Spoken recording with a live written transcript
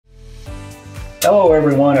Hello,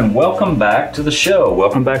 everyone, and welcome back to the show.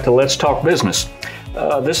 Welcome back to Let's Talk Business.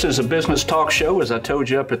 This is a business talk show, as I told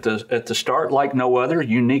you up at the start, like no other,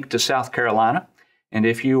 unique to South Carolina. And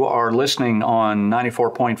if you are listening on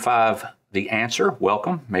 94.5 The Answer,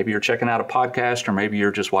 welcome. Maybe you're checking out a podcast, or maybe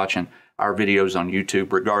you're just watching our videos on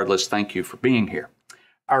YouTube. Regardless, thank you for being here.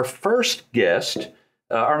 Our first guest,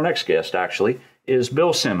 our next guest actually, is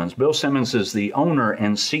Bill Simmons. Bill Simmons is the owner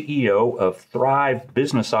and CEO of Thrive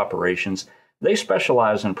Business Operations. They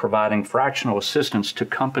specialize in providing fractional assistance to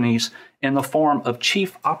companies in the form of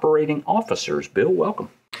chief operating officers. Bill,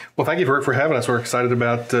 welcome. Well, thank you for having us. We're excited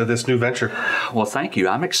about this new venture. Well, thank you.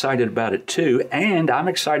 I'm excited about it too. And I'm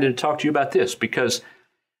excited to talk to you about this because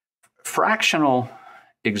fractional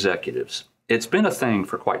executives, it's been a thing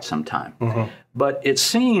for quite some time. But it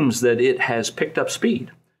seems that it has picked up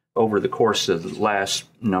speed over the course of the last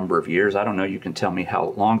number of years. I don't know, you can tell me how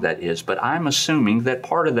long that is, but I'm assuming that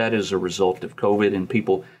part of that is a result of COVID and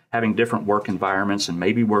people having different work environments and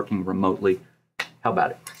maybe working remotely. How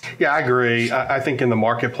about it? Yeah, I agree. I think in the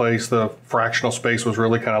marketplace, the fractional space was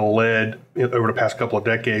really kind of led over the past couple of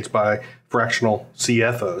decades by fractional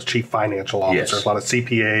CFOs, chief financial officers. Yes. A lot of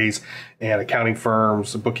CPAs and accounting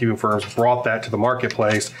firms, bookkeeping firms brought that to the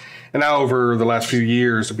marketplace. And now over the last few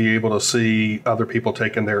years, to be able to see other people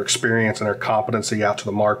taking their experience and their competency out to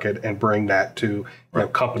the market and bring that to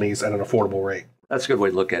companies at an affordable rate. That's a good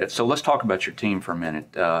way to look at it. So let's talk about your team for a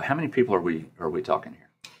minute. How many people are we talking here?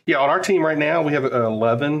 Yeah, on our team right now, we have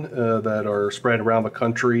 11 that are spread around the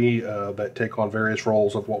country that take on various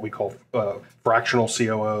roles of what we call fractional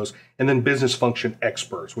COOs, and then business function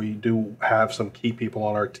experts. We do have some key people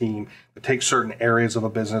on our team that take certain areas of a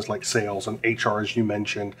business like sales and HR, as you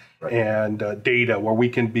mentioned, right, and data, where we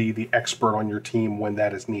can be the expert on your team when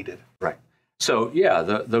that is needed. Right. So, yeah,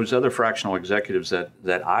 those other fractional executives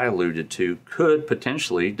that I alluded to could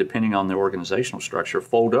potentially, depending on the organizational structure,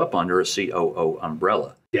 fold up under a COO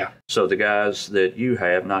umbrella. Yeah. So the guys that you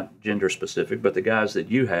have, not gender specific, but the guys that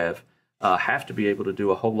you have to be able to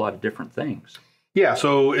do a whole lot of different things. Yeah,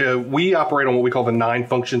 so we operate on what we call the 9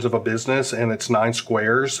 functions of a business, and it's 9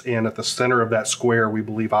 squares. And at the center of that square, we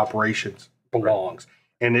believe operations belongs.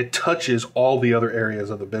 Right. And it touches all the other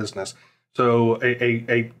areas of the business. So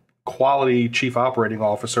a quality chief operating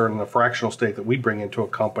officer in the fractional state that we bring into a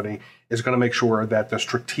company is going to make sure that the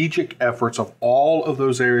strategic efforts of all of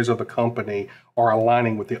those areas of the company are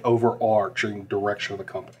aligning with the overarching direction of the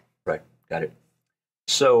company. Right. Got it.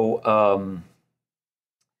 So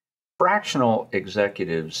fractional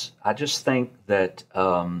executives, I just think that,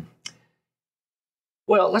 well,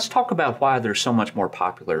 let's talk about why they're so much more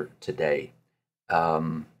popular today.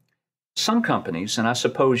 Some companies, and I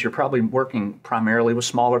suppose you're probably working primarily with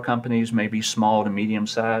smaller companies, maybe small to medium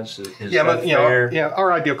size. Is yeah, that but fair?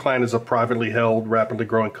 Our ideal client is a privately held, rapidly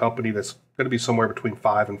growing company that's going to be somewhere between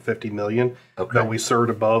 5 and 50 million. Okay. That we serve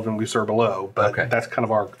above and we serve below, but that's kind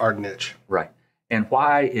of our niche. Right. And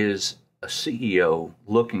why is a CEO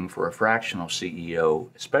looking for a fractional CEO,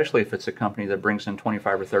 especially if it's a company that brings in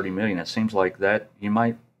 25 or 30 million? It seems like that you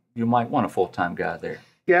might want a full-time guy there.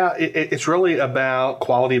 Yeah, it's really about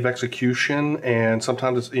quality of execution, and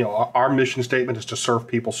sometimes it's, our mission statement is to serve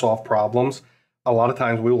people, solve problems. A lot of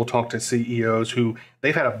times we will talk to CEOs who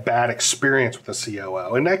they've had a bad experience with a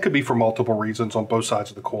COO, and that could be for multiple reasons on both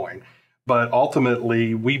sides of the coin. But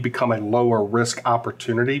ultimately, we become a lower risk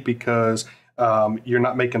opportunity because you're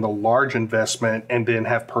not making the large investment and then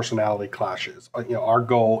have personality clashes. Our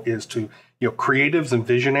goal is to, creatives and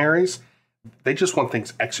visionaries, they just want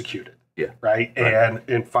things executed. Yeah. Right.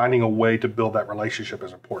 And finding a way to build that relationship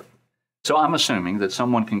is important. So I'm assuming that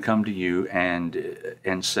someone can come to you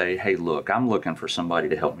and say, hey, look, I'm looking for somebody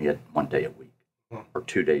to help me 1 day a week or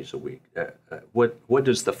 2 days a week. What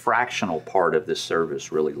does the fractional part of this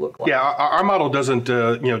service really look like? Yeah, our model doesn't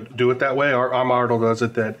do it that way. Our model does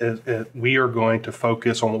it that we are going to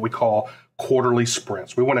focus on what we call quarterly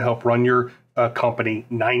sprints. We want to help run your company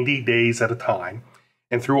 90 days at a time.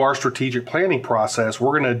 And through our strategic planning process,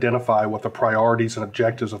 we're going to identify what the priorities and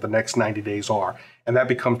objectives of the next 90 days are. And that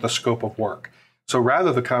becomes the scope of work. So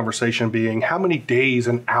rather the conversation being, how many days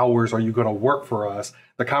and hours are you going to work for us?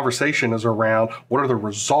 The conversation is around, what are the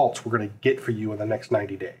results we're going to get for you in the next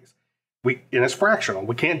 90 days? And it's fractional.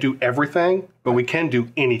 We can't do everything, but we can do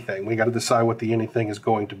anything. We got to decide what the anything is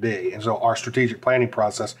going to be. And so our strategic planning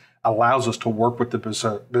process allows us to work with the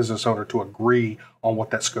business owner to agree on what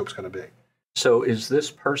that scope is going to be. So is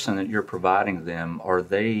this person that you're providing them, are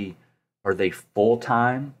they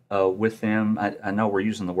full-time with them? I know we're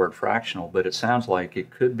using the word fractional, but it sounds like it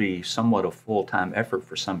could be somewhat a full-time effort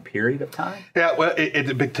for some period of time. Yeah, well,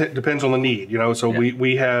 it depends on the need, So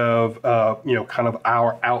we have kind of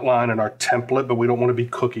our outline and our template, but we don't want to be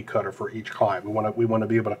cookie cutter for each client. We want to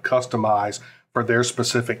be able to customize for their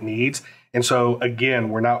specific needs. And so again,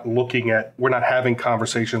 we're not having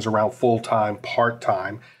conversations around full-time,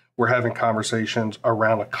 part-time. We're having conversations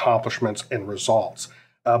around accomplishments and results.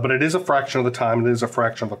 But it is a fraction of the time, it is a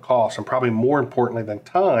fraction of the cost. And probably more importantly than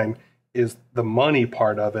time is the money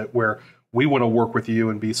part of it, where we want to work with you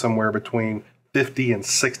and be somewhere between 50 and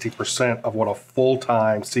 60% of what a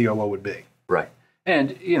full-time COO would be. Right.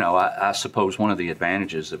 And, I suppose one of the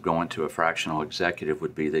advantages of going to a fractional executive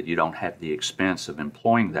would be that you don't have the expense of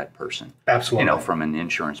employing that person. Absolutely. From an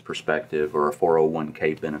insurance perspective or a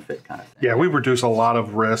 401k benefit kind of thing. Yeah, we reduce a lot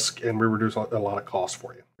of risk and we reduce a lot of costs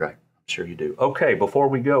for you. Right. Sure you do. Okay, before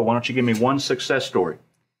we go, why don't you give me one success story?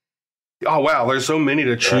 Oh wow, there's so many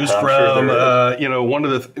to choose from. Sure one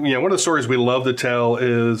of the stories we love to tell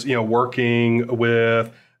is working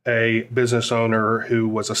with a business owner who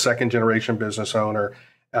was a second generation business owner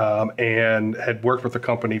and had worked with the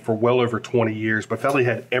company for well over 20 years, but felt he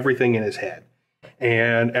had everything in his head.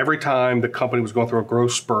 And every time the company was going through a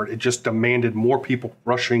growth spurt, it just demanded more people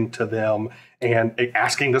rushing to them and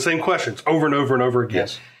asking the same questions over and over and over again.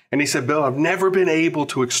 Yes. And he said, Bill, I've never been able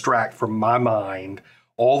to extract from my mind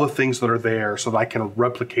all the things that are there so that I can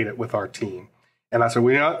replicate it with our team. And I said,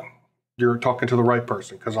 well, you're talking to the right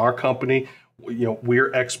person, because our company,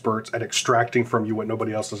 we're experts at extracting from you what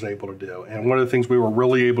nobody else is able to do. And one of the things we were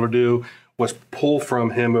really able to do was pull from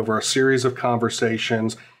him over a series of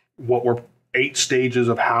conversations what were 8 stages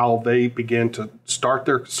of how they begin to start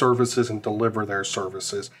their services and deliver their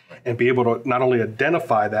services, and be able to not only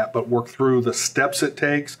identify that, but work through the steps it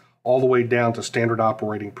takes all the way down to standard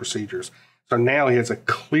operating procedures. So now he has a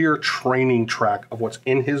clear training track of what's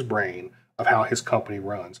in his brain of how his company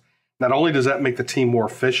runs. Not only does that make the team more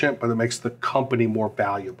efficient, but it makes the company more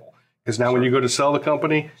valuable. Because now when you go to sell the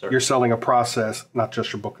company, you're selling a process, not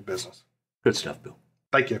just your book of business. Good stuff, Bill.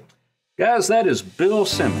 Thank you. Guys, that is Bill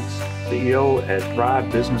Simmons, CEO at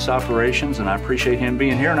Thrive Business Operations, and I appreciate him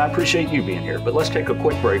being here, and I appreciate you being here. But let's take a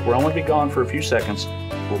quick break. We'll only be gone for a few seconds.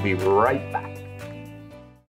 We'll be right back.